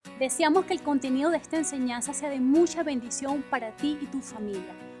Deseamos que el contenido de esta enseñanza sea de mucha bendición para ti y tu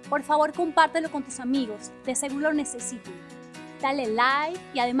familia. Por favor, compártelo con tus amigos, de seguro lo necesitan. Dale like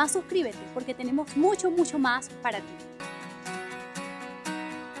y además suscríbete porque tenemos mucho más para ti.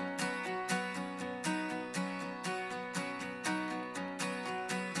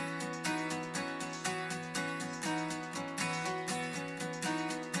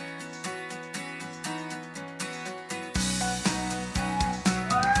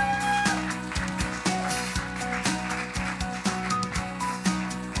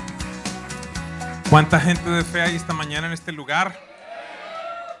 ¿Cuánta gente de fe hay esta mañana en este lugar?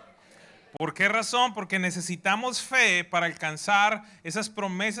 ¿Por qué razón? Porque necesitamos fe para alcanzar esas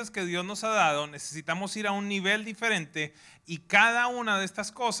promesas que Dios nos ha dado. Necesitamos ir a un nivel diferente y cada una de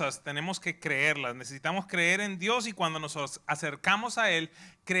estas cosas tenemos que creerlas. Necesitamos creer en Dios y cuando nos acercamos a Él,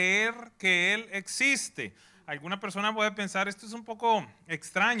 creer que Él existe. Alguna persona puede pensar, esto es un poco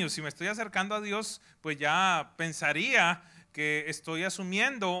extraño. Si me estoy acercando a Dios, pues ya pensaría que estoy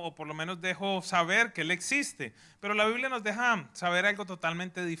asumiendo o por lo menos dejo saber que Él existe. Pero la Biblia nos deja saber algo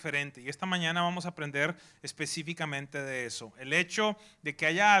totalmente diferente y esta mañana vamos a aprender específicamente de eso. El hecho de que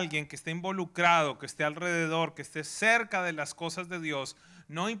haya alguien que esté involucrado, que esté alrededor, que esté cerca de las cosas de Dios,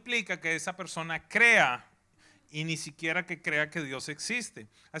 no implica que esa persona crea y ni siquiera que crea que Dios existe.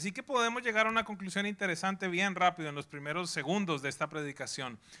 Así que podemos llegar a una conclusión interesante bien rápido en los primeros segundos de esta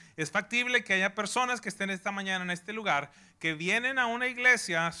predicación. Es factible que haya personas que estén esta mañana en este lugar que vienen a una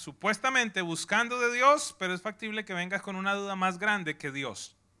iglesia supuestamente buscando de Dios, pero es factible que vengas con una duda más grande que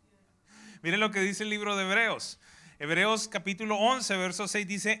Dios. Miren lo que dice el libro de Hebreos. Hebreos capítulo 11, verso 6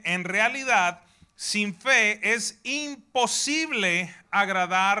 dice, en realidad, sin fe es imposible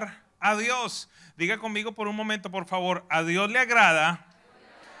agradar a Dios. Diga conmigo por un momento, por favor, a Dios le agrada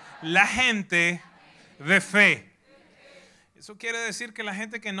la gente de fe. Eso quiere decir que la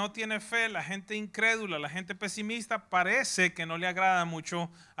gente que no tiene fe, la gente incrédula, la gente pesimista, parece que no le agrada mucho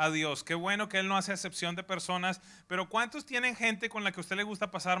a Dios. Qué bueno que Él no hace excepción de personas, pero ¿cuántos tienen gente con la que a usted le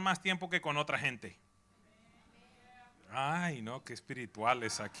gusta pasar más tiempo que con otra gente? Ay, no, qué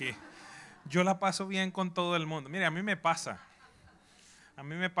espirituales aquí. Yo la paso bien con todo el mundo. Mire, a mí me pasa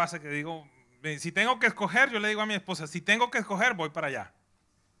que digo, si tengo que escoger, yo le digo a mi esposa, si tengo que escoger, voy para allá.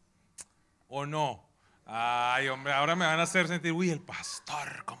 ¿O no? Ay, hombre, ahora me van a hacer sentir, uy, el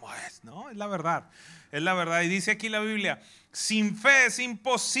pastor, ¿cómo es? No, es la verdad. Es la verdad. Y dice aquí la Biblia, sin fe es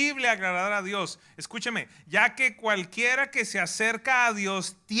imposible agradar a Dios. Escúcheme, ya que cualquiera que se acerca a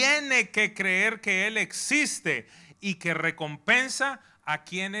Dios tiene que creer que Él existe y que recompensa a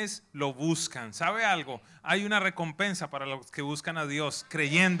quienes lo buscan. ¿Sabe algo? Hay una recompensa para los que buscan a Dios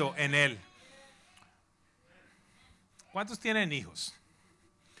creyendo en Él. ¿Cuántos tienen hijos?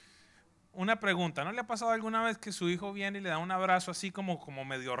 Una pregunta, ¿no le ha pasado alguna vez que su hijo viene y le da un abrazo así como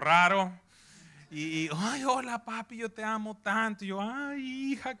medio raro? Ay, hola papi, yo te amo tanto. Y yo, ay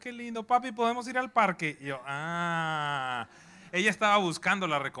hija, qué lindo. Papi, ¿podemos ir al parque? Y yo, ella estaba buscando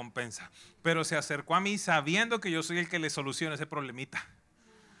la recompensa, pero se acercó a mí sabiendo que yo soy el que le soluciona ese problemita.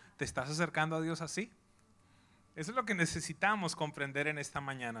 ¿Te estás acercando a Dios así? Eso es lo que necesitamos comprender en esta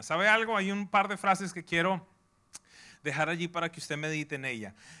mañana. ¿Sabe algo? Hay un par de frases que quiero dejar allí para que usted medite en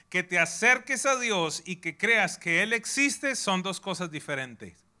ella. Que te acerques a Dios y que creas que Él existe son dos cosas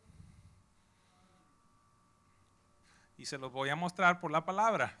diferentes. Y se los voy a mostrar por la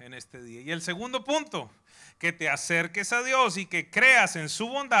palabra en este día. Y el segundo punto, que te acerques a Dios y que creas en su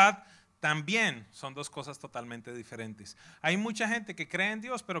bondad, también son dos cosas totalmente diferentes. Hay mucha gente que cree en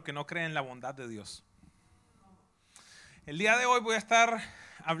Dios, pero que no cree en la bondad de Dios. El día de hoy voy a estar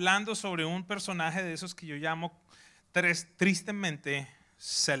hablando sobre un personaje de esos que yo llamo tristemente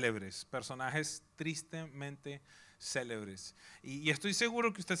célebres, personajes tristemente célebres. Y estoy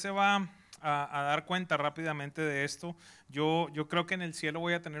seguro que usted se va a dar cuenta rápidamente de esto. Yo creo que en el cielo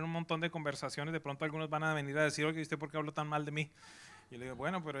voy a tener un montón de conversaciones. De pronto algunos van a venir a decir, oye, ¿usted por qué habló tan mal de mí? Y le digo,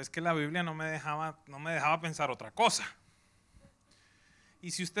 bueno, pero es que la Biblia no me dejaba pensar otra cosa. Y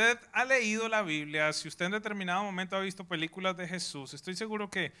si usted ha leído la Biblia, si usted en determinado momento ha visto películas de Jesús, estoy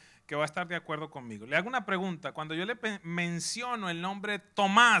seguro que va a estar de acuerdo conmigo. Le hago una pregunta. Cuando yo le menciono el nombre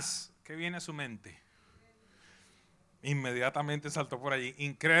Tomás, ¿qué viene a su mente? Inmediatamente saltó por allí.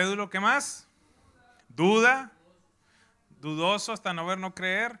 Incrédulo, ¿qué más? Duda, dudoso hasta no ver, no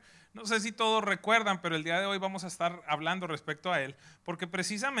creer. No sé si todos recuerdan, pero el día de hoy vamos a estar hablando respecto a él, porque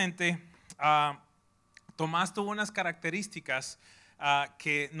precisamente Tomás tuvo unas características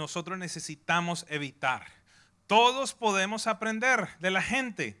que nosotros necesitamos evitar. Todos podemos aprender de la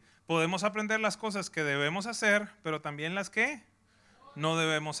gente, podemos aprender las cosas que debemos hacer, pero también las que no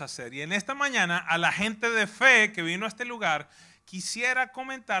debemos hacer. Y en esta mañana a la gente de fe que vino a este lugar, quisiera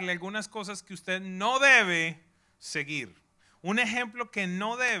comentarle algunas cosas que usted no debe seguir. Un ejemplo que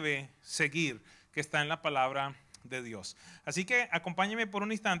no debe seguir, que está en la palabra de Dios. Así que acompáñeme por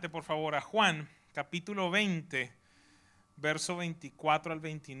un instante, por favor, a Juan, capítulo 20, verso 24 al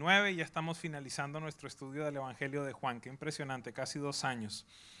 29. Ya estamos finalizando nuestro estudio del Evangelio de Juan. Qué impresionante, casi 2 años.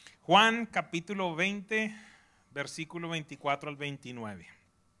 Juan, capítulo 20, versículo 24 al 29.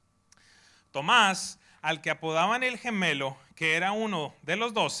 Tomás, al que apodaban el gemelo, que era uno de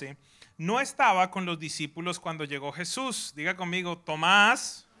los 12, no estaba con los discípulos cuando llegó Jesús. Diga conmigo,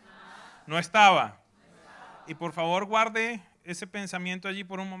 Tomás no estaba. Y por favor guarde ese pensamiento allí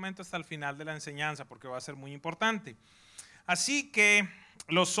por un momento hasta el final de la enseñanza, porque va a ser muy importante. Así que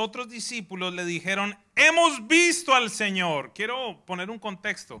los otros discípulos le dijeron, hemos visto al Señor. Quiero poner un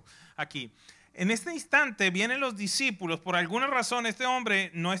contexto aquí. En este instante vienen los discípulos, por alguna razón este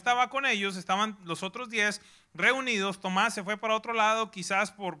hombre no estaba con ellos, estaban los otros 10 reunidos. Tomás se fue para otro lado,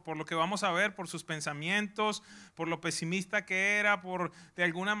 quizás por lo que vamos a ver, por sus pensamientos, por lo pesimista que era, de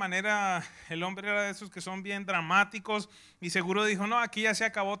alguna manera el hombre era de esos que son bien dramáticos y seguro dijo, no, aquí ya se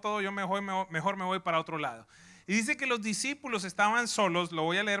acabó todo, yo mejor me voy para otro lado. Y dice que los discípulos estaban solos, lo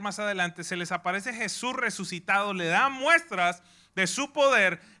voy a leer más adelante, se les aparece Jesús resucitado, le da muestras de su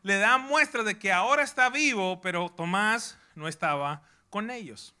poder, le da muestras de que ahora está vivo, pero Tomás no estaba con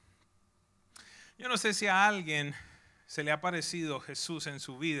ellos. Yo no sé si a alguien se le ha parecido Jesús en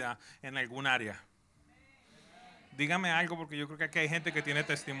su vida en algún área. Dígame algo porque yo creo que aquí hay gente que tiene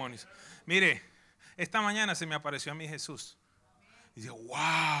testimonios. Mire, esta mañana se me apareció a mí Jesús. Y digo,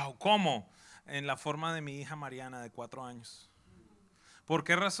 wow, ¿cómo? En la forma de mi hija Mariana de 4 años. ¿Por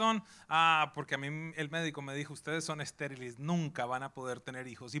qué razón? Porque a mí el médico me dijo, ustedes son estériles, nunca van a poder tener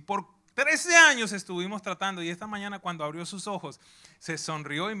hijos. Y por 13 años estuvimos tratando y esta mañana cuando abrió sus ojos, se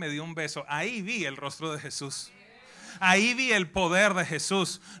sonrió y me dio un beso. Ahí vi el rostro de Jesús. Ahí vi el poder de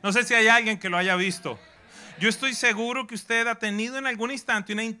Jesús. No sé si hay alguien que lo haya visto. Yo estoy seguro que usted ha tenido en algún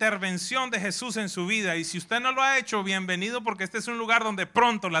instante una intervención de Jesús en su vida. Y si usted no lo ha hecho, bienvenido, porque este es un lugar donde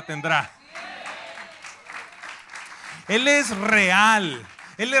pronto la tendrá. Él es real,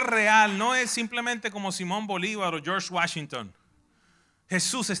 no es simplemente como Simón Bolívar o George Washington.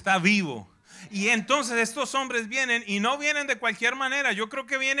 Jesús está vivo. Y entonces estos hombres vienen y no vienen de cualquier manera. Yo creo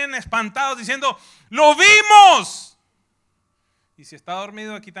que vienen espantados diciendo, ¡lo vimos! Y si está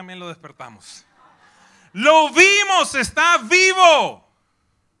dormido, aquí también lo despertamos. ¡Lo vimos! ¡Está vivo!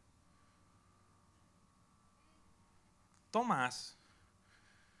 Tomás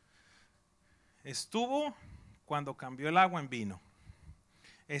estuvo cuando cambió el agua en vino.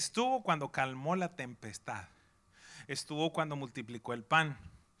 Estuvo cuando calmó la tempestad. Estuvo cuando multiplicó el pan.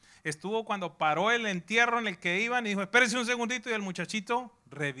 Estuvo cuando paró el entierro en el que iban y dijo, espérese un segundito, y el muchachito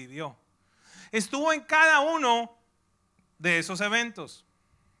revivió. Estuvo en cada uno de esos eventos.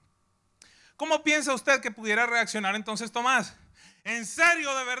 ¿Cómo piensa usted que pudiera reaccionar entonces Tomás? ¿En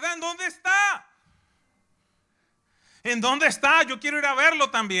serio, de verdad? ¿En dónde está? ¿En dónde está? Yo quiero ir a verlo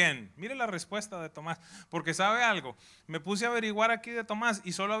también. Mire la respuesta de Tomás, porque sabe algo, me puse a averiguar aquí de Tomás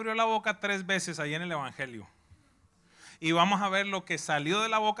y solo abrió la boca 3 veces ahí en el Evangelio. Y vamos a ver lo que salió de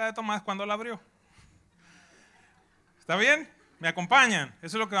la boca de Tomás cuando la abrió. ¿Está bien? ¿Me acompañan?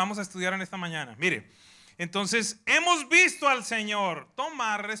 Eso es lo que vamos a estudiar en esta mañana. Mire, entonces, hemos visto al Señor.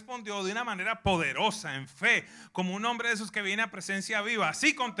 Tomás respondió de una manera poderosa, en fe, como un hombre de esos que viene a presencia viva.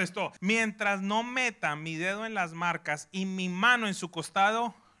 Así contestó, mientras no meta mi dedo en las marcas y mi mano en su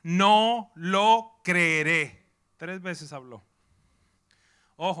costado, no lo creeré. 3 veces habló.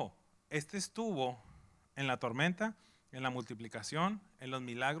 Ojo, este estuvo en la tormenta, en la multiplicación, en los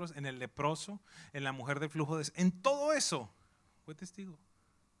milagros, en el leproso, en la mujer de flujo de... En todo eso fue testigo.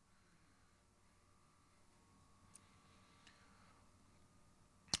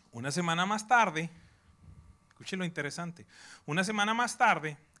 Una semana más tarde, escuche lo interesante, una semana más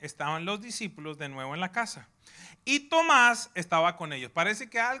tarde estaban los discípulos de nuevo en la casa y Tomás estaba con ellos. Parece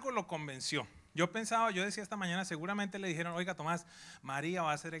que algo lo convenció. Yo decía esta mañana, seguramente le dijeron, oiga Tomás, María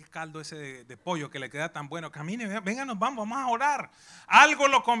va a hacer el caldo ese de pollo que le queda tan bueno, camine, venga, vamos a orar. Algo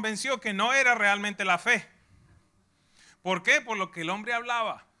lo convenció que no era realmente la fe. ¿Por qué? Por lo que el hombre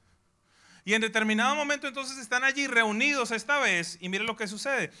hablaba. Y en determinado momento entonces están allí reunidos esta vez y miren lo que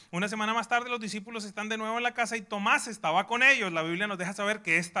sucede. Una semana más tarde los discípulos están de nuevo en la casa y Tomás estaba con ellos. La Biblia nos deja saber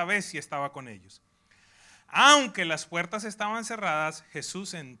que esta vez sí estaba con ellos. Aunque las puertas estaban cerradas,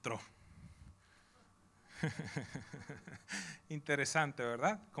 Jesús entró. Interesante,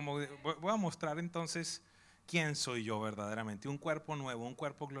 ¿verdad? Como voy a mostrar entonces quién soy yo verdaderamente. Un cuerpo nuevo, un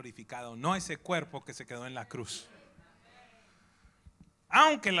cuerpo glorificado, no ese cuerpo que se quedó en la cruz.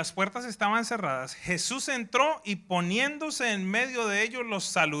 Aunque las puertas estaban cerradas, Jesús entró y poniéndose en medio de ellos los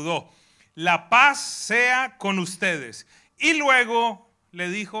saludó. La paz sea con ustedes. Y luego le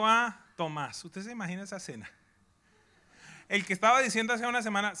dijo a Tomás, ¿usted se imagina esa escena? El que estaba diciendo hace una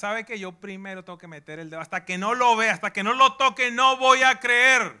semana, sabe que yo primero tengo que meter el dedo, hasta que no lo vea, hasta que no lo toque, no voy a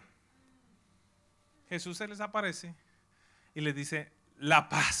creer. Jesús se les aparece y les dice, la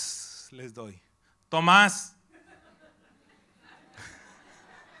paz les doy. Tomás,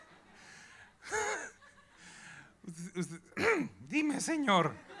 dime,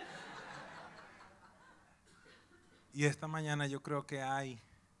 Señor. Y esta mañana yo creo que hay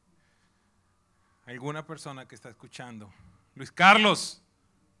alguna persona que está escuchando. Luis Carlos,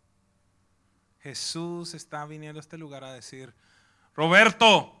 Jesús está viniendo a este lugar a decir,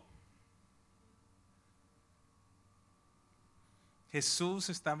 Roberto, Jesús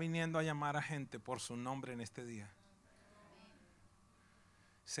está viniendo a llamar a gente por su nombre en este día.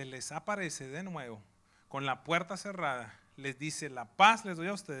 Se les aparece de nuevo con la puerta cerrada, les dice, la paz les doy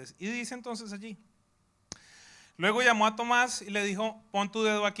a ustedes. Y dice entonces allí, luego llamó a Tomás y le dijo, pon tu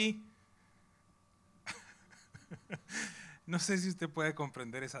dedo aquí. No sé si usted puede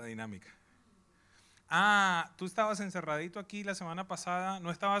comprender esa dinámica. Tú estabas encerradito aquí la semana pasada,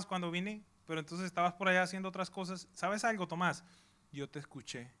 no estabas cuando vine, pero entonces estabas por allá haciendo otras cosas. ¿Sabes algo, Tomás? Yo te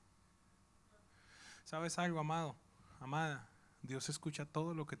escuché. ¿Sabes algo, amado? Amada, Dios escucha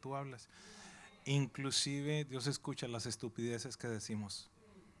todo lo que tú hablas. Inclusive Dios escucha las estupideces que decimos.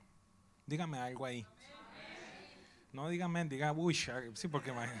 Dígame algo ahí. No dígame, diga, uy, sí,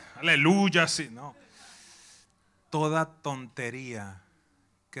 porque aleluya, sí, no. Toda tontería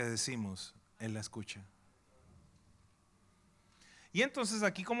que decimos, Él la escucha. Y entonces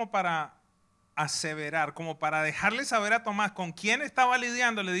aquí como para aseverar, como para dejarle saber a Tomás con quién estaba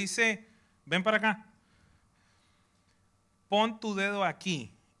lidiando, le dice, ven para acá. Pon tu dedo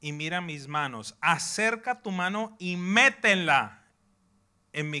aquí y mira mis manos. Acerca tu mano y métela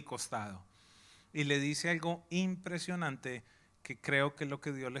en mi costado. Y le dice algo impresionante que creo que es lo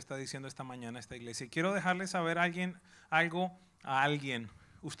que Dios le está diciendo esta mañana a esta iglesia. Y quiero dejarle saber algo a alguien.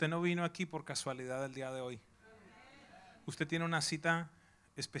 Usted no vino aquí por casualidad el día de hoy. Usted tiene una cita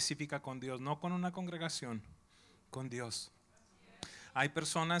específica con Dios, no con una congregación, con Dios. Hay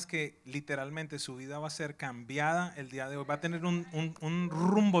personas que literalmente su vida va a ser cambiada el día de hoy, va a tener un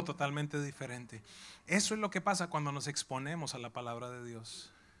rumbo totalmente diferente. Eso es lo que pasa cuando nos exponemos a la palabra de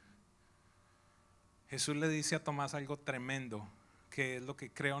Dios. Jesús le dice a Tomás algo tremendo, que es lo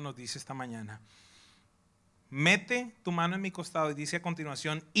que creo nos dice esta mañana. Mete tu mano en mi costado y dice a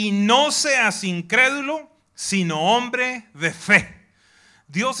continuación, y no seas incrédulo, sino hombre de fe.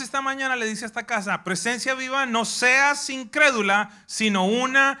 Dios esta mañana le dice a esta casa, Presencia Viva, no seas incrédula, sino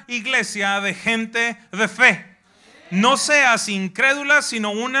una iglesia de gente de fe. No seas incrédula,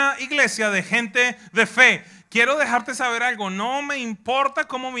 sino una iglesia de gente de fe. Quiero dejarte saber algo, no me importa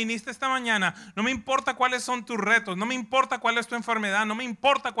cómo viniste esta mañana, no me importa cuáles son tus retos, no me importa cuál es tu enfermedad, no me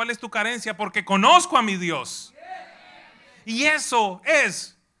importa cuál es tu carencia, porque conozco a mi Dios. Y eso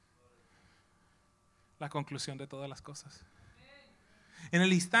es la conclusión de todas las cosas. En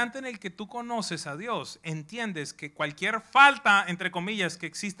el instante en el que tú conoces a Dios, entiendes que cualquier falta, entre comillas, que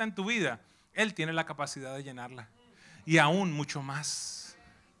exista en tu vida, Él tiene la capacidad de llenarla. Y aún mucho más.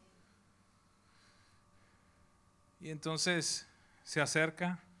 Y entonces se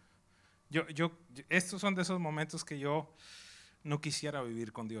acerca. Estos son de esos momentos que yo no quisiera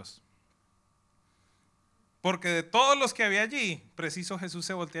vivir con Dios. Porque de todos los que había allí, preciso Jesús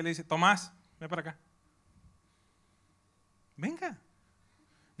se voltea y le dice, Tomás, ven para acá. Venga.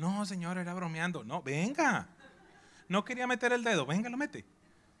 No, Señor, era bromeando. No, venga. No quería meter el dedo. Venga, lo mete.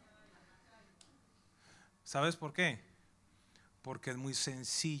 ¿Sabes por qué? Porque es muy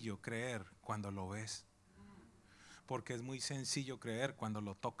sencillo creer cuando lo ves. Porque es muy sencillo creer cuando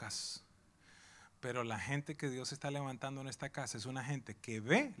lo tocas. Pero la gente que Dios está levantando en esta casa es una gente que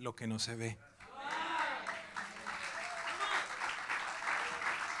ve lo que no se ve.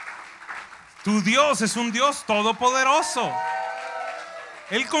 Tu Dios es un Dios todopoderoso.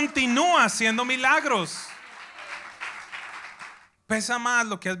 Él continúa haciendo milagros. Pesa más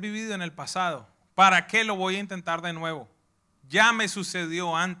lo que has vivido en el pasado. ¿Para qué lo voy a intentar de nuevo? Ya me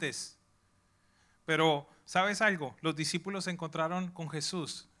sucedió antes. Pero, ¿sabes algo? Los discípulos se encontraron con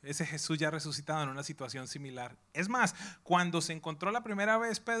Jesús. Ese Jesús ya resucitado en una situación similar. Es más, cuando se encontró la primera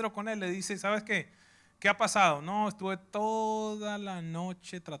vez Pedro con él, le dice, ¿sabes qué? ¿Qué ha pasado? No, estuve toda la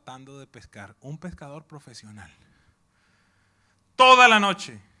noche tratando de pescar. Un pescador profesional. Toda la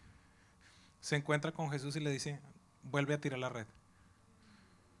noche. Se encuentra con Jesús y le dice, vuelve a tirar la red.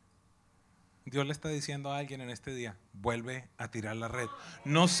 Dios le está diciendo a alguien en este día, vuelve a tirar la red.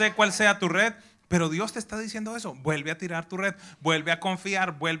 No sé cuál sea tu red, pero Dios te está diciendo eso. Vuelve a tirar tu red, vuelve a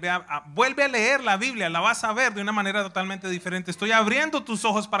confiar, vuelve a leer la Biblia. La vas a ver de una manera totalmente diferente. Estoy abriendo tus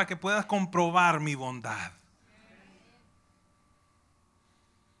ojos para que puedas comprobar mi bondad.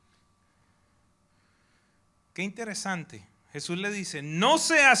 Qué interesante. Jesús le dice, no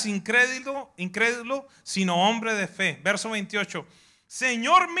seas incrédulo, sino hombre de fe. Verso 28.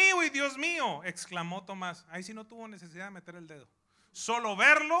 Señor mío y Dios mío, exclamó Tomás. Ahí sí no tuvo necesidad de meter el dedo. Solo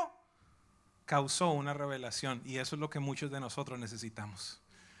verlo causó una revelación, y eso es lo que muchos de nosotros necesitamos.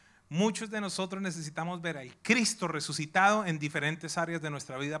 Muchos de nosotros necesitamos ver al Cristo resucitado en diferentes áreas de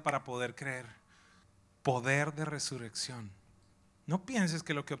nuestra vida para poder creer. Poder de resurrección. No pienses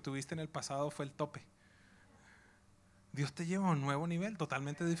que lo que obtuviste en el pasado fue el tope. Dios te lleva a un nuevo nivel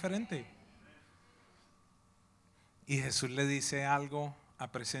totalmente diferente. Y Jesús le dice algo a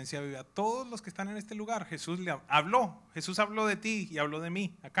presencia viva. Todos los que están en este lugar, Jesús habló de ti y habló de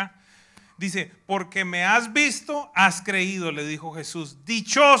mí acá. Dice, porque me has visto, has creído, le dijo Jesús.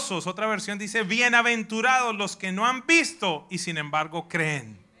 Dichosos, otra versión dice, bienaventurados los que no han visto y sin embargo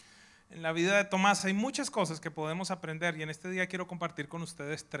creen. En la vida de Tomás hay muchas cosas que podemos aprender, y en este día quiero compartir con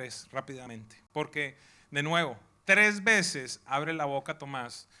ustedes 3 rápidamente. Porque, de nuevo, 3 veces abre la boca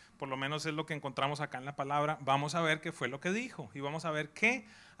Tomás. Por lo menos es lo que encontramos acá en la palabra. Vamos a ver qué fue lo que dijo y vamos a ver qué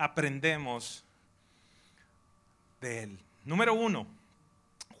aprendemos de él. Número 1,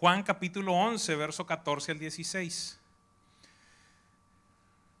 Juan capítulo 11, verso 14 al 16.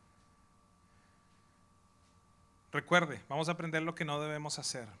 Recuerde, vamos a aprender lo que no debemos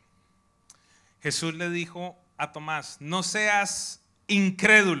hacer. Jesús le dijo a Tomás, no seas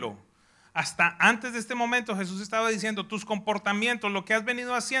incrédulo. Hasta antes de este momento Jesús estaba diciendo, tus comportamientos, lo que has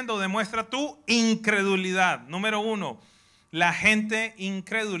venido haciendo demuestra tu incredulidad. Número 1, la gente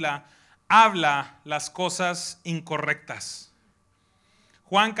incrédula habla las cosas incorrectas.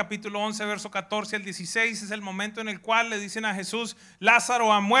 Juan capítulo 11, verso 14 al 16 es el momento en el cual le dicen a Jesús,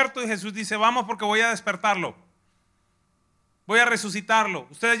 Lázaro ha muerto, y Jesús dice, vamos porque voy a despertarlo. Voy a resucitarlo.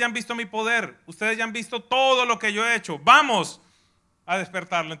 Ustedes ya han visto mi poder. Ustedes ya han visto todo lo que yo he hecho. Vamos a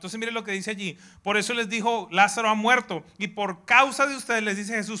despertarlo. Entonces mire lo que dice allí. Por eso les dijo, Lázaro ha muerto. Y por causa de ustedes, les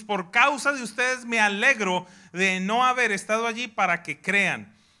dice Jesús, por causa de ustedes me alegro de no haber estado allí para que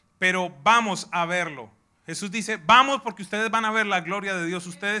crean. Pero vamos a verlo. Jesús dice, vamos porque ustedes van a ver la gloria de Dios.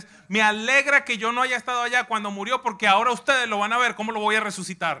 Ustedes, me alegra que yo no haya estado allá cuando murió, porque ahora ustedes lo van a ver. ¿Cómo lo voy a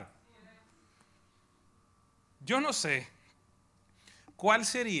resucitar? Yo no sé cuál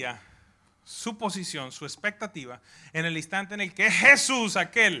sería su posición, su expectativa, en el instante en el que Jesús,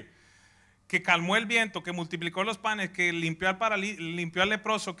 aquel que calmó el viento, que multiplicó los panes, que limpió al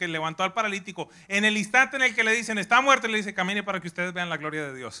leproso, que levantó al paralítico, en el instante en el que le dicen, está muerto, le dice, camine para que ustedes vean la gloria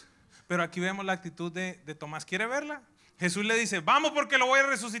de Dios. Pero aquí vemos la actitud de Tomás. ¿Quiere verla? Jesús le dice, vamos porque lo voy a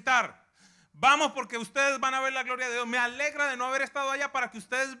resucitar. Vamos porque ustedes van a ver la gloria de Dios. Me alegra de no haber estado allá para que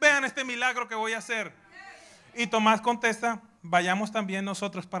ustedes vean este milagro que voy a hacer. Y Tomás contesta, vayamos también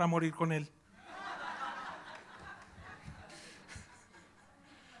nosotros para morir con él.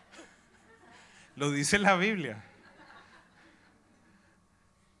 Lo dice la Biblia.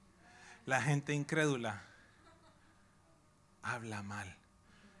 La gente incrédula habla mal.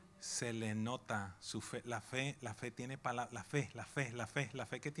 Se le nota su fe. La fe tiene palabra. La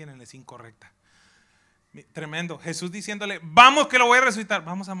fe que tienen es incorrecta. Tremendo. Jesús diciéndole, vamos que lo voy a resucitar.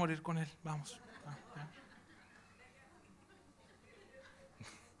 Vamos a morir con él. Vamos.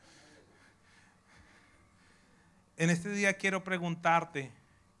 En este día quiero preguntarte,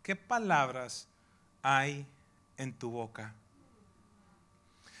 ¿qué palabras hay en tu boca?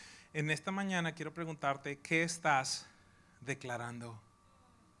 En esta mañana quiero preguntarte, ¿qué estás declarando?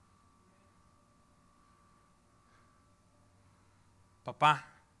 Papá,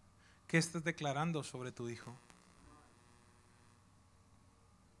 ¿qué estás declarando sobre tu hijo?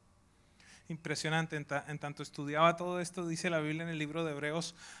 Impresionante, en tanto estudiaba todo esto, dice la Biblia en el libro de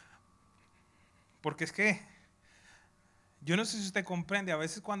Hebreos, porque es que yo no sé si usted comprende, a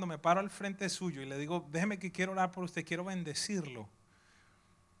veces cuando me paro al frente suyo y le digo, déjeme que quiero orar por usted, quiero bendecirlo,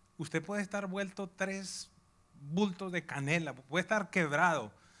 usted puede estar vuelto 3 bultos de canela, puede estar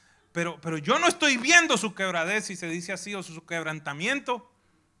quebrado, pero yo no estoy viendo su quebradez, si se dice así, o su quebrantamiento.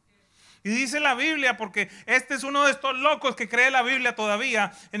 Y dice la Biblia, porque este es uno de estos locos que cree la Biblia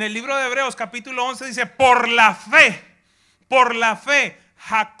todavía, en el libro de Hebreos capítulo 11 dice, por la fe,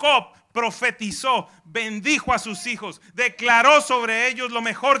 Jacob profetizó, bendijo a sus hijos, declaró sobre ellos lo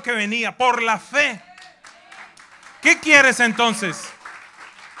mejor que venía, por la fe. ¿Qué quieres entonces?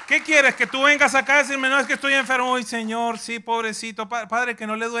 ¿Qué quieres? Que tú vengas acá a decirme, no, es que estoy enfermo. Uy, Señor, sí, pobrecito. Padre, que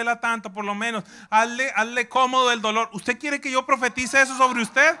no le duela tanto, por lo menos. Hazle cómodo el dolor. ¿Usted quiere que yo profetice eso sobre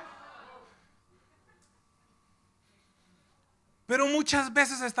usted? Pero muchas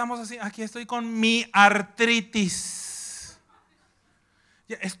veces estamos así, aquí estoy con mi artritis.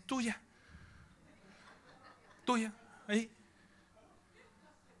 Ya, es tuya. Tuya, ahí.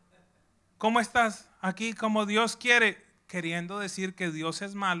 ¿Cómo estás? Aquí como Dios quiere, queriendo decir que Dios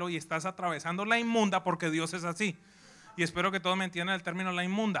es malo y estás atravesando la inmunda porque Dios es así. Y espero que todos me entiendan el término la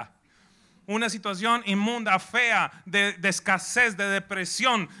inmunda. Una situación inmunda, fea, de escasez, de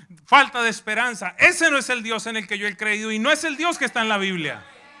depresión, falta de esperanza. Ese no es el Dios en el que yo he creído y no es el Dios que está en la Biblia.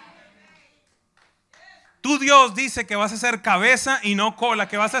 Tu Dios dice que vas a ser cabeza y no cola,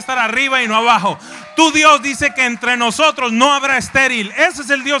 que vas a estar arriba y no abajo. Tu Dios dice que entre nosotros no habrá estéril. Ese es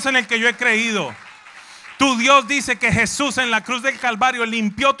el Dios en el que yo he creído. Tu Dios dice que Jesús en la cruz del Calvario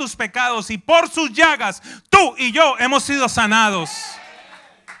limpió tus pecados y por sus llagas tú y yo hemos sido sanados.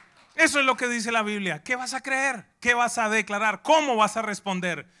 Eso es lo que dice la Biblia. ¿Qué vas a creer? ¿Qué vas a declarar? ¿Cómo vas a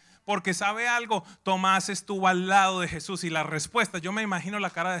responder? Porque ¿sabe algo? Tomás estuvo al lado de Jesús y la respuesta, yo me imagino la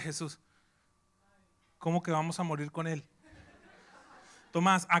cara de Jesús. ¿Cómo que vamos a morir con él?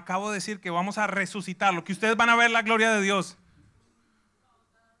 Tomás, acabo de decir que vamos a resucitarlo, que ustedes van a ver la gloria de Dios.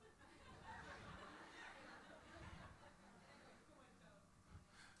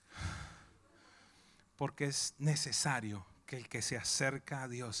 Porque es necesario que el que se acerca a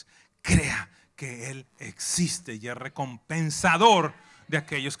Dios crea que Él existe y es recompensador de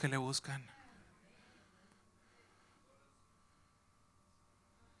aquellos que le buscan.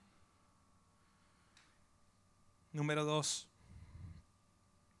 Número 2.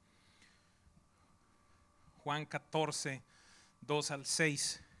 Juan 14, 2 al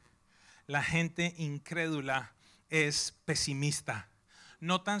 6. La gente incrédula es pesimista.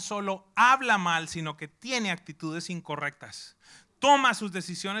 No tan solo habla mal, sino que tiene actitudes incorrectas. Toma sus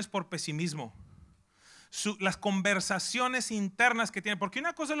decisiones por pesimismo. Las conversaciones internas que tiene. Porque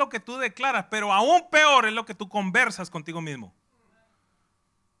una cosa es lo que tú declaras, pero aún peor es lo que tú conversas contigo mismo.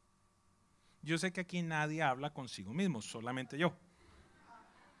 Yo sé que aquí nadie habla consigo mismo, solamente yo.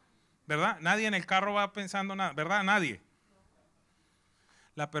 ¿Verdad? Nadie en el carro va pensando nada, ¿verdad? Nadie.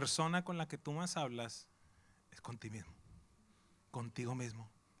 La persona con la que tú más hablas es contigo mismo. Contigo mismo.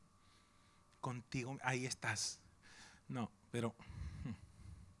 Contigo, ahí estás. No, pero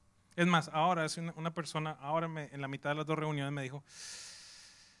es más, ahora es una persona, ahora en la mitad de las dos reuniones me dijo,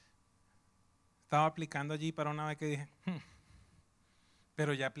 estaba aplicando allí para una beca y dije,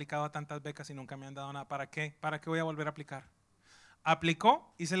 pero ya he aplicado a tantas becas y nunca me han dado nada. ¿Para qué? ¿Para qué voy a volver a aplicar?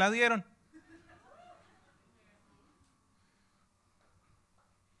 Aplicó y se la dieron.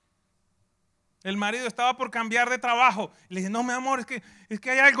 El marido estaba por cambiar de trabajo. Le dije, no, mi amor, es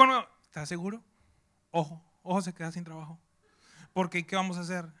que hay algo nuevo. ¿Estás seguro? Ojo, se queda sin trabajo. Porque ¿qué vamos a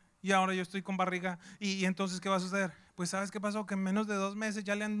hacer? Y ahora yo estoy con barriga. ¿Y entonces qué va a suceder? Pues ¿sabes qué pasó? Que en menos de 2 meses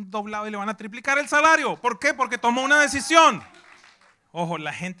ya le han doblado y le van a triplicar el salario. ¿Por qué? Porque tomó una decisión. Ojo,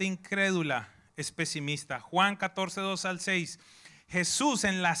 la gente incrédula es pesimista. Juan 14, 2 al 6. Jesús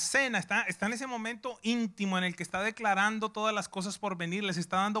en la cena está en ese momento íntimo en el que está declarando todas las cosas por venir, les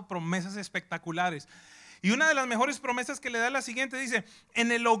está dando promesas espectaculares. Y una de las mejores promesas que le da es la siguiente, dice,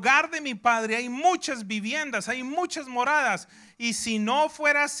 en el hogar de mi Padre hay muchas viviendas, hay muchas moradas, y si no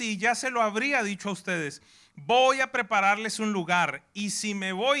fuera así, ya se lo habría dicho a ustedes. Voy a prepararles un lugar, y si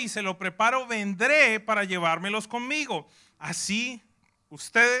me voy y se lo preparo, vendré para llevármelos conmigo. Así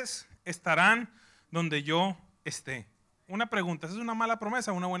ustedes estarán donde yo esté. Una pregunta, ¿esa es una mala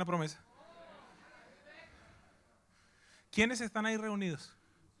promesa o una buena promesa? ¿Quiénes están ahí reunidos?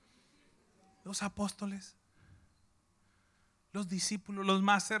 Los apóstoles, los discípulos, los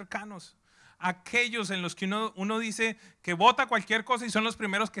más cercanos, aquellos en los que uno dice que vota cualquier cosa y son los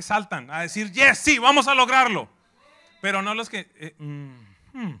primeros que saltan a decir, yes, sí, vamos a lograrlo. Pero no los que,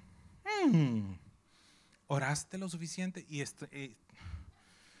 oraste lo suficiente y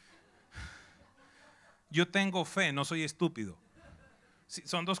yo tengo fe, no soy estúpido. Sí,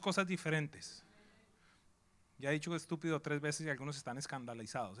 son dos cosas diferentes. Ya he dicho estúpido 3 veces y algunos están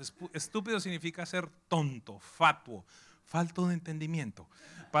escandalizados. Estúpido significa ser tonto, fatuo, falto de entendimiento,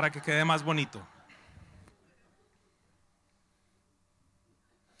 para que quede más bonito.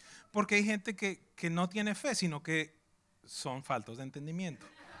 Porque hay gente que no tiene fe, sino que son faltos de entendimiento.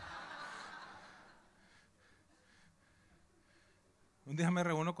 Un día me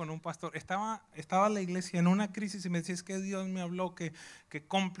reúno con un pastor, estaba la iglesia en una crisis y me decía, es que Dios me habló que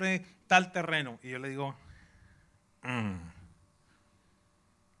compre tal terreno. Y yo le digo,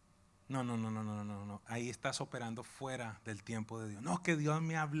 No, no, no, no, no, no, no. Ahí estás operando fuera del tiempo de Dios. No, que Dios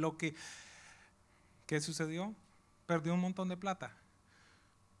me habló que... ¿Qué sucedió? Perdió un montón de plata.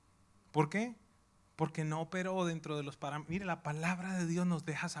 ¿Por qué? Porque no operó dentro de los parámetros. Mire, la palabra de Dios nos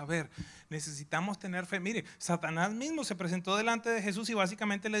deja saber. Necesitamos tener fe. Mire, Satanás mismo se presentó delante de Jesús y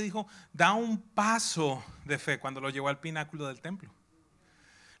básicamente le dijo, da un paso de fe cuando lo llevó al pináculo del templo.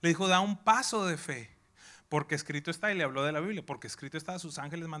 Le dijo, da un paso de fe. Porque escrito está, y le habló de la Biblia, porque escrito está, a sus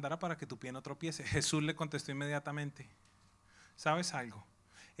ángeles mandará para que tu pie no tropiece. Jesús le contestó inmediatamente, ¿sabes algo?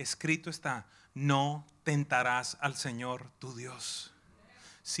 Escrito está, no tentarás al Señor tu Dios.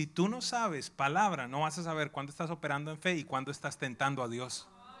 Si tú no sabes palabra, no vas a saber cuándo estás operando en fe y cuándo estás tentando a Dios.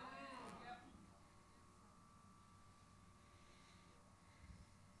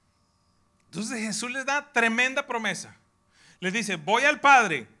 Entonces Jesús les da tremenda promesa. Les dice, voy al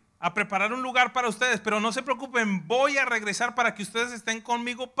Padre a preparar un lugar para ustedes, pero no se preocupen, voy a regresar para que ustedes estén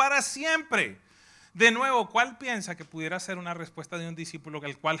conmigo para siempre. De nuevo, ¿cuál piensa que pudiera ser una respuesta de un discípulo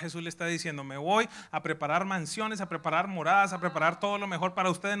al cual Jesús le está diciendo, me voy a preparar mansiones, a preparar moradas, a preparar todo lo mejor para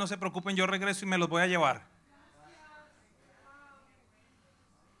ustedes, no se preocupen, yo regreso y me los voy a llevar?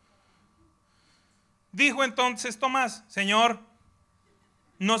 Dijo entonces Tomás, Señor,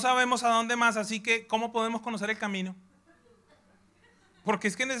 no sabemos a dónde más, así que ¿cómo podemos conocer el camino? Porque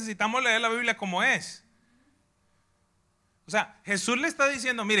es que necesitamos leer la Biblia como es. O sea, Jesús le está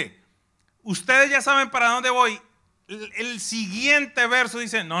diciendo, mire, ustedes ya saben para dónde voy. El siguiente verso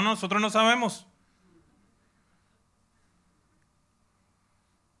dice, no, nosotros no sabemos.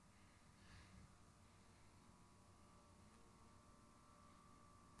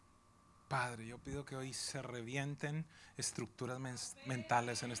 Padre, yo pido que hoy se revienten estructuras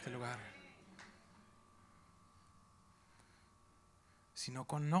mentales en este lugar. Si no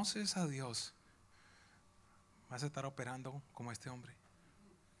conoces a Dios, vas a estar operando como este hombre.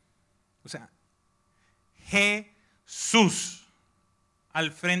 O sea, Jesús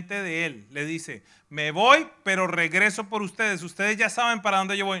al frente de él le dice, me voy, pero regreso por ustedes. Ustedes ya saben para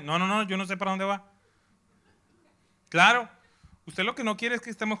dónde yo voy. No, no, no, yo no sé para dónde va. Claro, usted lo que no quiere es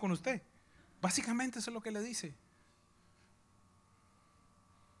que estemos con usted. Básicamente eso es lo que le dice.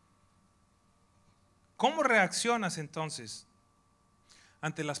 ¿Cómo reaccionas entonces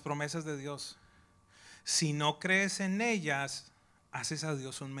ante las promesas de Dios? Si no crees en ellas, haces a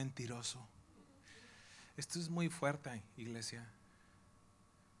Dios un mentiroso. Esto es muy fuerte, iglesia.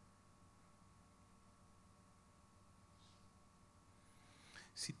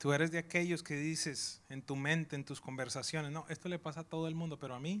 Si tú eres de aquellos que dices en tu mente, en tus conversaciones, no, esto le pasa a todo el mundo,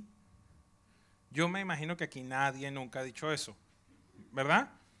 pero a mí, yo me imagino que aquí nadie nunca ha dicho eso,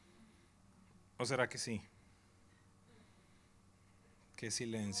 ¿verdad? ¿O será que sí? Qué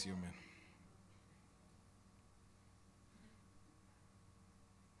silencio, man.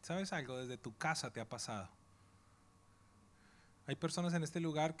 ¿Sabes algo? Desde tu casa te ha pasado. Hay personas en este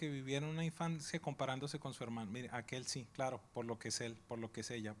lugar que vivieron una infancia comparándose con su hermano. Mire, aquel sí, claro, por lo que es él, por lo que es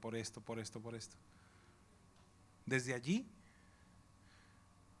ella, por esto, por esto, por esto. Desde allí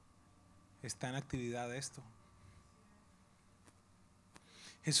está en actividad esto.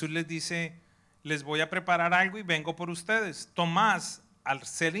 Jesús les dice, les voy a preparar algo y vengo por ustedes. Tomás, al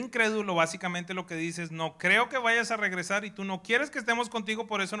ser incrédulo, básicamente lo que dice es, no creo que vayas a regresar y tú no quieres que estemos contigo,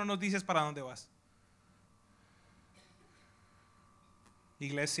 por eso no nos dices para dónde vas.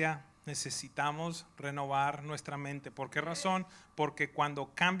 Iglesia, necesitamos renovar nuestra mente. ¿Por qué razón? Porque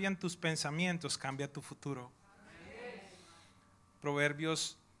cuando cambian tus pensamientos, cambia tu futuro.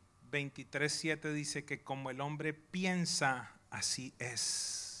 Proverbios 23:7 dice que como el hombre piensa, así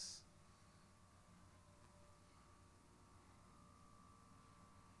es.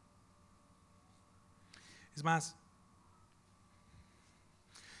 Es más,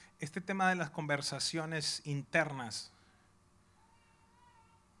 este tema de las conversaciones internas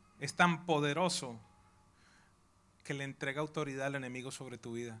es tan poderoso que le entrega autoridad al enemigo sobre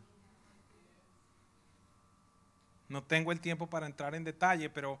tu vida. No tengo el tiempo para entrar en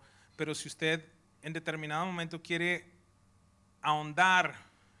detalle, pero si usted en determinado momento quiere ahondar,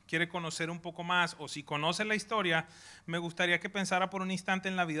 quiere conocer un poco más, o si conoce la historia, me gustaría que pensara por un instante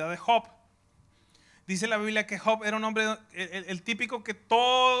en la vida de Job. Dice la Biblia que Job era un hombre, el típico que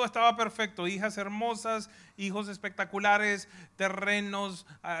todo estaba perfecto, hijas hermosas, hijos espectaculares, terrenos,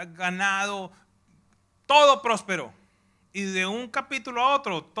 ganado, todo próspero. Y de un capítulo a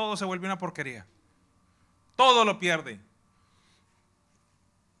otro, todo se vuelve una porquería. Todo lo pierde.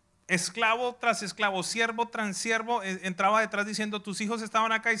 Esclavo tras esclavo, siervo tras siervo, entraba detrás diciendo, tus hijos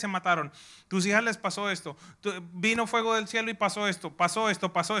estaban acá y se mataron. Tus hijas les pasó esto. Vino fuego del cielo y pasó esto, pasó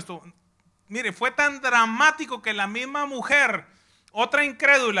esto, pasó esto. Mire, fue tan dramático que la misma mujer Otra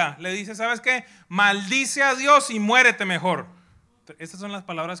incrédula le dice, ¿sabes qué? Maldice a Dios y muérete mejor. Estas son las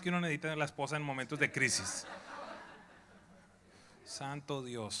palabras que uno necesita de la esposa en momentos de crisis. Santo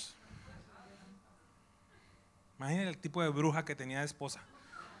Dios. Imagínate el tipo de bruja que tenía de esposa.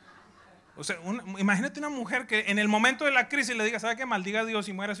 O sea, imagínate una mujer que en el momento de la crisis le diga, ¿sabe qué? Maldiga a Dios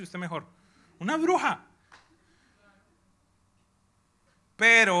y muérase usted mejor. Una bruja.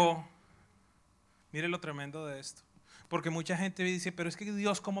 Pero, mire lo tremendo de esto. Porque mucha gente dice, pero es que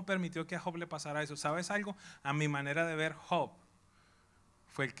Dios, ¿cómo permitió que a Job le pasara eso? ¿Sabes algo? A mi manera de ver, Job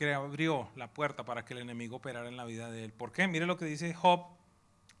fue el que abrió la puerta para que el enemigo operara en la vida de él. ¿Por qué? Mire lo que dice Job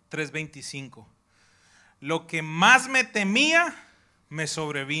 3:25. Lo que más me temía, me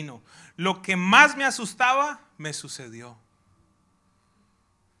sobrevino. Lo que más me asustaba, me sucedió.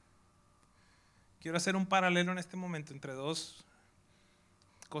 Quiero hacer un paralelo en este momento entre dos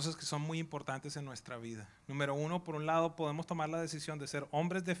cosas que son muy importantes en nuestra vida. Número uno, por un lado, podemos tomar la decisión de ser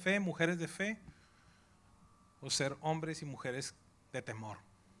hombres de fe, mujeres de fe, o ser hombres y mujeres de temor.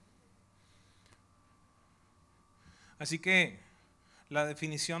 Así que la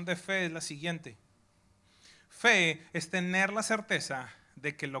definición de fe es la siguiente. Fe es tener la certeza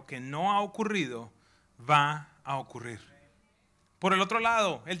de que lo que no ha ocurrido va a ocurrir. Por el otro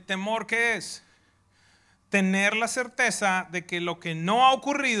lado, el temor, ¿qué es? Tener la certeza de que lo que no ha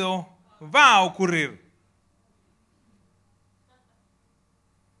ocurrido va a ocurrir.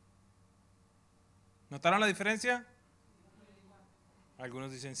 ¿Notaron la diferencia?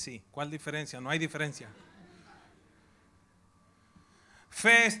 Algunos dicen sí. ¿Cuál diferencia? No hay diferencia.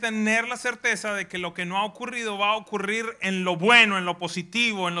 Fe es tener la certeza de que lo que no ha ocurrido va a ocurrir en lo bueno, en lo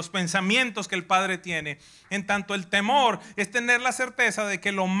positivo, en los pensamientos que el Padre tiene. En tanto, el temor es tener la certeza de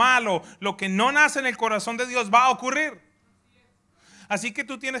que lo malo, lo que no nace en el corazón de Dios va a ocurrir. Así que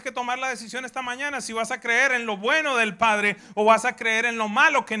tú tienes que tomar la decisión esta mañana si vas a creer en lo bueno del Padre o vas a creer en lo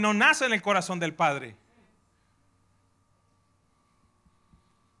malo que no nace en el corazón del Padre.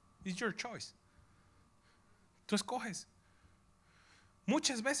 It's your choice. Tú escoges.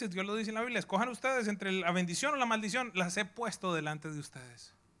 Muchas veces Dios lo dice en la Biblia, escojan ustedes entre la bendición o la maldición, las he puesto delante de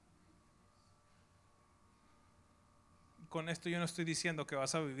ustedes. Con esto yo no estoy diciendo que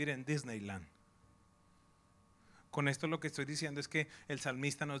vas a vivir en Disneyland. Con esto lo que estoy diciendo es que el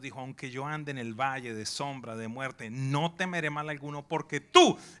salmista nos dijo, aunque yo ande en el valle de sombra, de muerte, no temeré mal alguno porque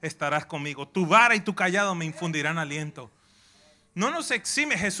tú estarás conmigo. Tu vara y tu callado me infundirán aliento. No nos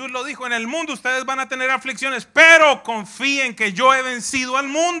exime, Jesús lo dijo, en el mundo ustedes van a tener aflicciones, pero confíen que yo he vencido al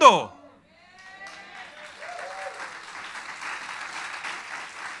mundo.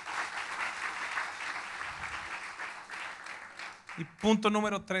 Y punto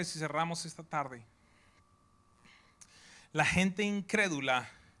número 3, y cerramos esta tarde. La gente incrédula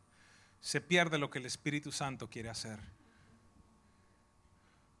se pierde lo que el Espíritu Santo quiere hacer.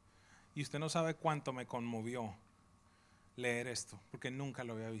 Y usted no sabe cuánto me conmovió leer esto, porque nunca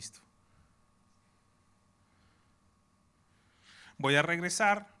lo había visto. Voy a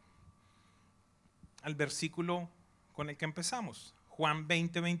regresar al versículo con el que empezamos, Juan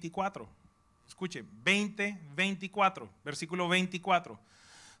 20:24. Escuche, 20:24, versículo 24.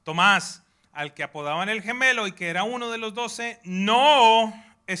 Tomás, al que apodaban el gemelo y que era uno de los 12, no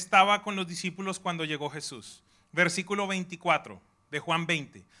estaba con los discípulos cuando llegó Jesús. Versículo 24 de Juan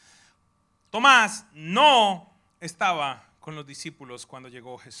 20. Tomás no estaba con los discípulos cuando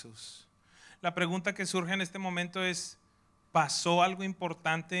llegó Jesús. La pregunta que surge en este momento es, ¿pasó algo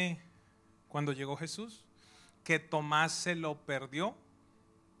importante cuando llegó Jesús? ¿Que Tomás se lo perdió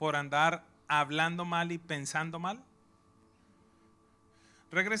por andar hablando mal y pensando mal?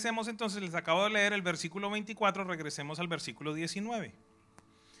 Regresemos entonces, les acabo de leer el versículo 24, regresemos al versículo 19.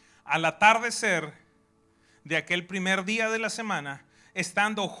 Al atardecer de aquel primer día de la semana,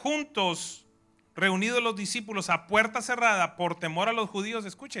 estando juntos, reunidos los discípulos a puerta cerrada por temor a los judíos,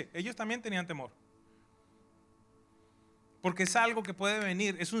 escuche, ellos también tenían temor. Porque es algo que puede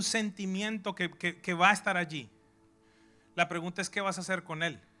venir, es un sentimiento que va a estar allí. La pregunta es, ¿qué vas a hacer con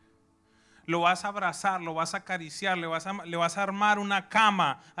él? Lo vas a abrazar, lo vas a acariciar, le vas a armar una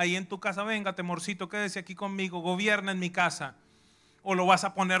cama ahí en tu casa. Venga, temorcito, quédese aquí conmigo, gobierna en mi casa. O lo vas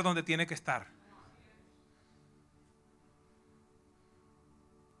a poner donde tiene que estar.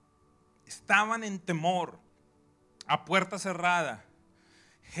 Estaban en temor, a puerta cerrada.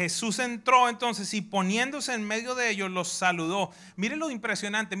 Jesús entró entonces y poniéndose en medio de ellos los saludó. Mire lo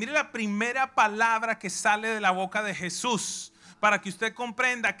impresionante, mire la primera palabra que sale de la boca de Jesús, para que usted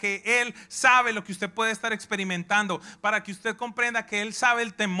comprenda que Él sabe lo que usted puede estar experimentando, para que usted comprenda que Él sabe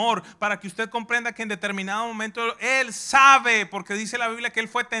el temor, para que usted comprenda que en determinado momento Él sabe, porque dice la Biblia que Él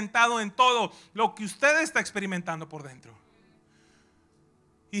fue tentado en todo lo que usted está experimentando por dentro.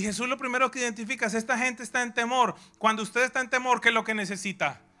 Y Jesús lo primero que identifica es: esta gente está en temor. Cuando usted está en temor, ¿qué es lo que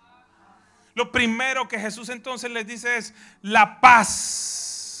necesita? Lo primero que Jesús entonces les dice es: la paz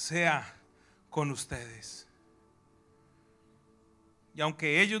sea con ustedes. Y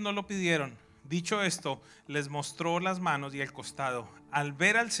aunque ellos no lo pidieron, dicho esto, les mostró las manos y el costado. Al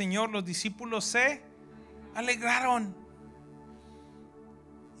ver al Señor, los discípulos se alegraron.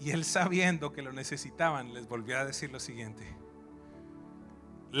 Y él, sabiendo que lo necesitaban, les volvió a decir lo siguiente: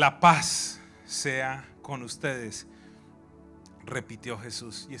 la paz sea con ustedes, repitió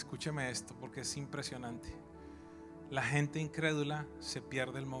Jesús. Y escúcheme esto, porque es impresionante. La gente incrédula se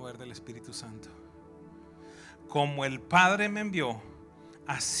pierde el mover del Espíritu Santo. Como el Padre me envió,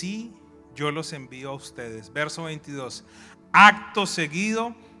 así yo los envío a ustedes. Verso 22. Acto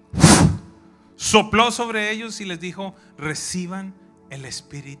seguido sopló sobre ellos y les dijo: reciban el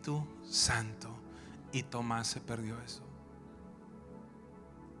Espíritu Santo. Y Tomás se perdió eso.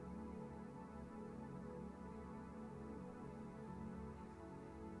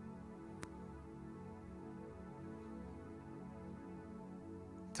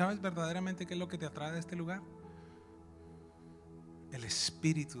 ¿Sabes verdaderamente qué es lo que te atrae de este lugar? El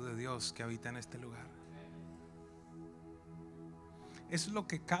Espíritu de Dios que habita en este lugar. Eso es lo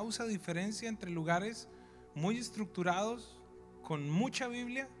que causa diferencia entre lugares muy estructurados, con mucha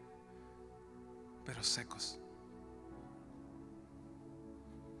Biblia, pero secos,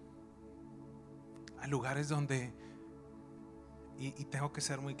 a lugares donde, y tengo que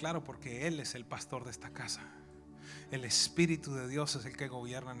ser muy claro, porque Él es el pastor de esta casa, el Espíritu de Dios es el que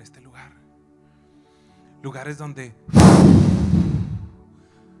gobierna en este lugar. Lugares donde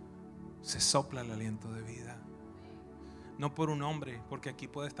se sopla el aliento de vida. No por un hombre, porque aquí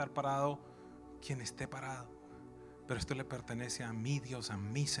puede estar parado quien esté parado, pero esto le pertenece a mi Dios, a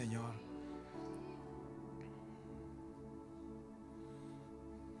mi Señor.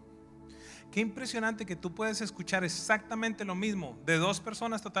 Qué impresionante que tú puedes escuchar exactamente lo mismo de dos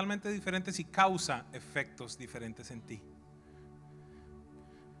personas totalmente diferentes y causa efectos diferentes en ti.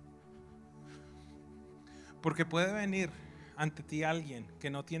 Porque puede venir ante ti alguien que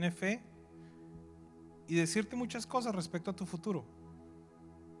no tiene fe y decirte muchas cosas respecto a tu futuro.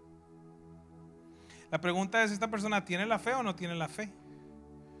 La pregunta es: ¿esta persona tiene la fe o no tiene la fe?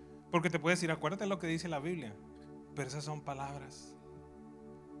 Porque te puede decir: acuérdate lo que dice la Biblia, pero esas son palabras.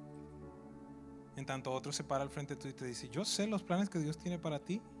 En tanto otro se para al frente de tú y te dice: yo sé los planes que Dios tiene para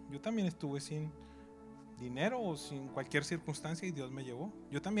ti. Yo también estuve sin dinero o sin cualquier circunstancia y Dios me llevó.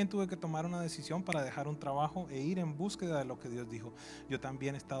 Yo también tuve que tomar una decisión para dejar un trabajo e ir en búsqueda de lo que Dios dijo. Yo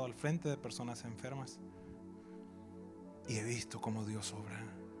también he estado al frente de personas enfermas y he visto cómo Dios obra.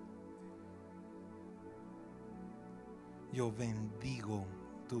 Yo bendigo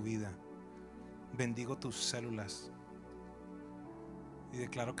tu vida, bendigo tus células y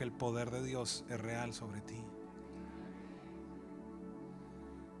declaro que el poder de Dios es real sobre ti.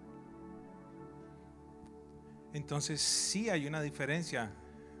 Entonces sí hay una diferencia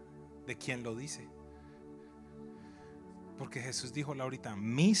de quien lo dice, porque Jesús dijo ahorita: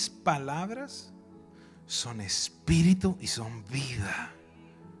 mis palabras son espíritu y son vida.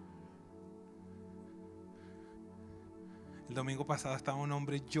 El domingo pasado estaba un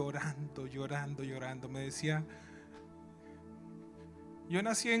hombre llorando. Me decía: yo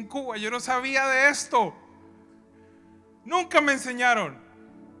nací en Cuba, yo no sabía de esto, nunca me enseñaron.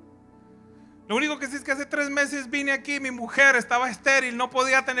 Lo único que sé es que hace 3 meses vine aquí, mi mujer estaba estéril, no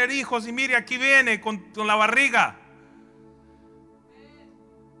podía tener hijos, y mire, aquí viene con la barriga.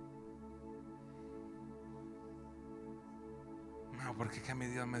 No, porque es que a mi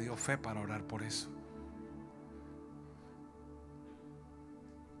Dios me dio fe para orar por eso.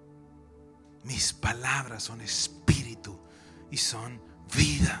 Mis palabras son espíritu y son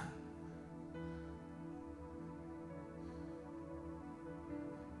vida.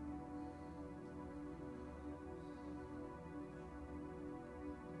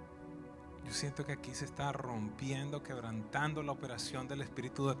 Yo siento que aquí se está rompiendo, quebrantando la operación del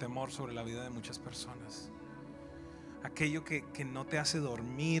espíritu de temor sobre la vida de muchas personas. Aquello que no te hace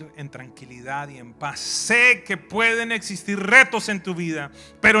dormir en tranquilidad y en paz. Sé que pueden existir retos en tu vida,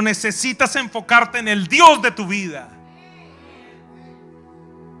 pero necesitas enfocarte en el Dios de tu vida.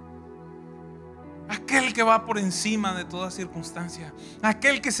 Aquel que va por encima de toda circunstancia.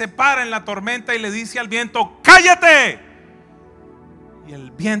 Aquel que se para en la tormenta y le dice al viento: ¡cállate! Y el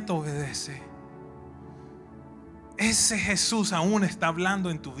viento obedece. Ese Jesús aún está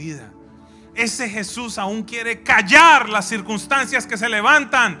hablando en tu vida. Ese Jesús aún quiere callar las circunstancias que se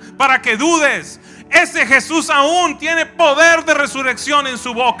levantan para que dudes. Ese Jesús aún tiene poder de resurrección en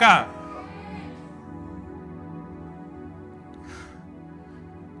su boca.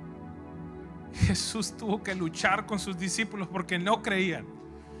 Jesús tuvo que luchar con sus discípulos porque no creían.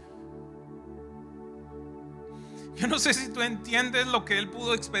 Yo no sé si tú entiendes lo que él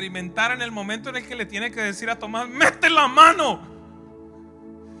pudo experimentar en el momento en el que le tiene que decir a Tomás: mete la mano,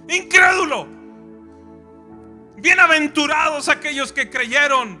 incrédulo. Bienaventurados aquellos que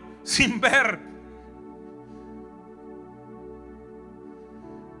creyeron sin ver.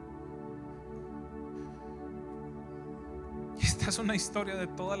 Y esta es una historia de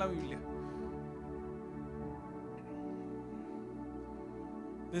toda la Biblia,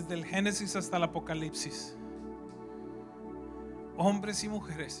 desde el Génesis hasta el Apocalipsis. Hombres y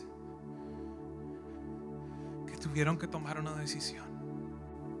mujeres que tuvieron que tomar una decisión.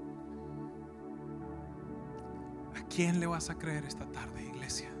 ¿A quién le vas a creer esta tarde,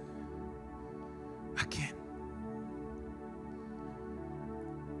 iglesia? ¿A quién?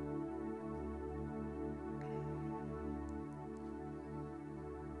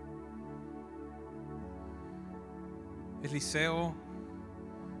 Eliseo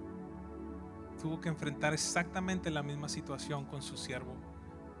tuvo que enfrentar exactamente la misma situación con su siervo.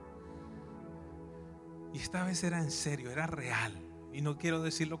 Y esta vez era en serio, era real. Y no quiero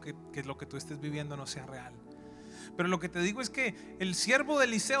decir que lo que tú estés viviendo no sea real. Pero lo que te digo es que el siervo de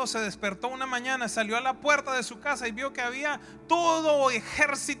Eliseo se despertó una mañana, salió a la puerta de su casa y vio que había todo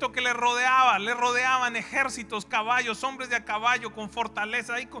ejército que le rodeaba. Le rodeaban ejércitos, caballos, hombres de a caballo con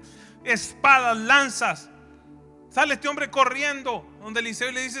fortaleza, y con espadas, lanzas. Sale este hombre corriendo donde Eliseo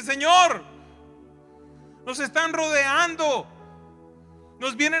y le dice: Señor, nos están rodeando,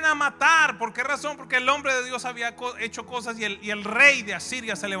 nos vienen a matar. ¿Por qué razón? Porque el hombre de Dios había hecho cosas y el rey de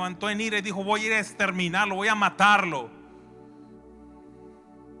Asiria se levantó en ira y dijo: voy a ir a exterminarlo, voy a matarlo.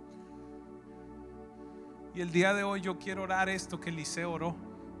 Y el día de hoy yo quiero orar esto que Eliseo oró,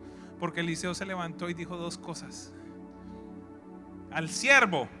 porque Eliseo se levantó y dijo dos cosas. Al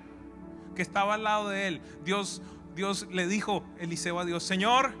siervo que estaba al lado de él, Dios le dijo, Eliseo a Dios: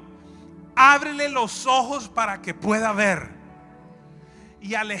 Señor, ábrele los ojos para que pueda ver.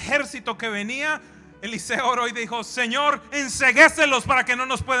 Y al ejército que venía, Eliseo oró y dijo: Señor, enceguécelos para que no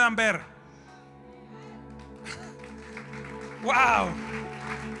nos puedan ver. Wow,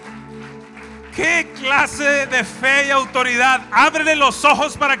 qué clase de fe y autoridad. Ábrele los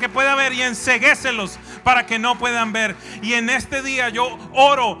ojos para que pueda ver y enceguécelos para que no puedan ver. Y en este día yo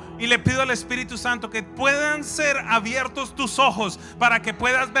oro y le pido al Espíritu Santo que puedan ser abiertos tus ojos para que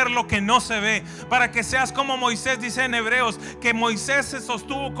puedas ver lo que no se ve, para que seas como Moisés. Dice en Hebreos que Moisés se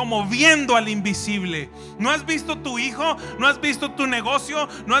sostuvo como viendo al invisible. ¿No has visto tu hijo? ¿No has visto tu negocio?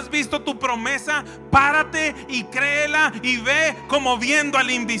 ¿No has visto tu promesa? Párate y créela y ve como viendo al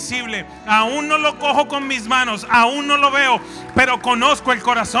invisible. Aún no lo cojo con mis manos, aún no lo veo, pero conozco el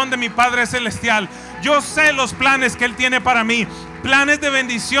corazón de mi Padre Celestial. Yo sé los planes que Él tiene para mí, planes de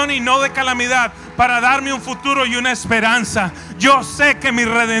bendición y no de calamidad, para darme un futuro y una esperanza. Yo sé que mi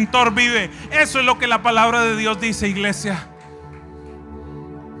Redentor vive. Eso es lo que la palabra de Dios dice, iglesia.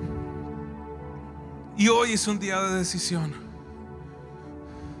 Y hoy es un día de decisión.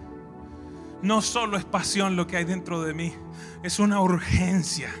 No solo es pasión lo que hay dentro de mí, es una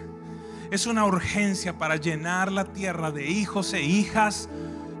urgencia. Es una urgencia para llenar la tierra de hijos e hijas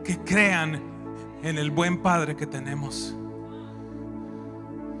que crean en el buen Padre que tenemos.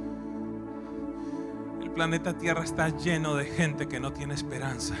 El planeta Tierra está lleno de gente que no tiene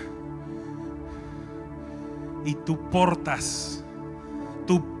esperanza. Y tú portas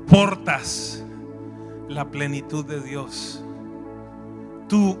la plenitud de Dios.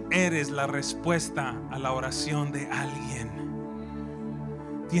 Tú eres la respuesta a la oración de alguien.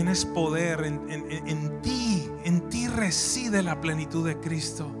 Tienes poder en ti reside la plenitud de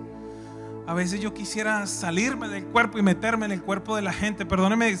Cristo. A veces yo quisiera salirme del cuerpo y meterme en el cuerpo de la gente.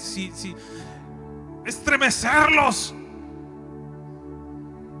 Perdóneme si estremecerlos.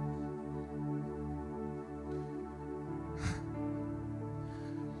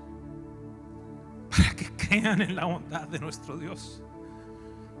 Para que crean en la bondad de nuestro Dios.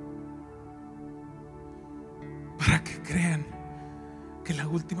 Para que crean que la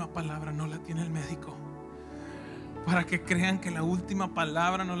última palabra no la tiene el médico. Para que crean que la última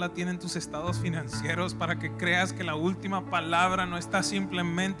palabra no la tienen tus estados financieros. Para que creas que la última palabra no está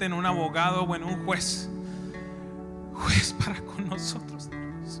simplemente en un abogado o en un juez. Juez para con nosotros.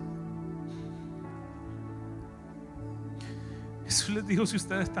 Jesús les dijo: si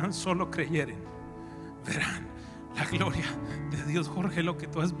ustedes tan solo creyeren, verán la gloria de Dios. Jorge, lo que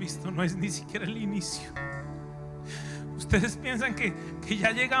tú has visto no es ni siquiera el inicio. Ustedes piensan que ya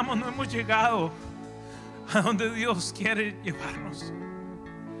llegamos. No hemos llegado a donde Dios quiere llevarnos.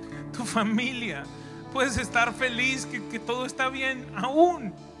 Tu familia, puedes estar feliz que todo está bien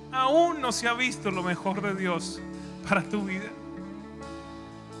aún. aún no se ha visto lo mejor de Dios para tu vida.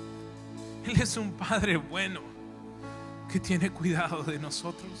 Él es un Padre bueno que tiene cuidado de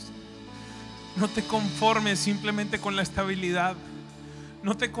nosotros. No te conformes simplemente con la estabilidad.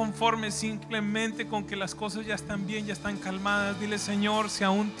 No te conformes simplemente con que las cosas ya están bien, ya están calmadas. Dile: Señor, si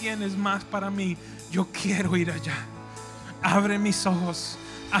aún tienes más para mí, yo quiero ir allá. Abre mis ojos,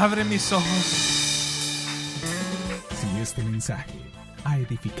 abre mis ojos. Si este mensaje ha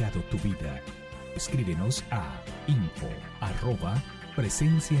edificado tu vida, escríbenos a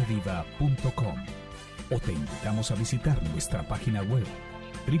info@presenciaviva.com o te invitamos a visitar nuestra página web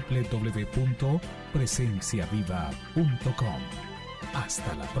www.presenciaviva.com.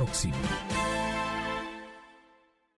 Hasta la próxima.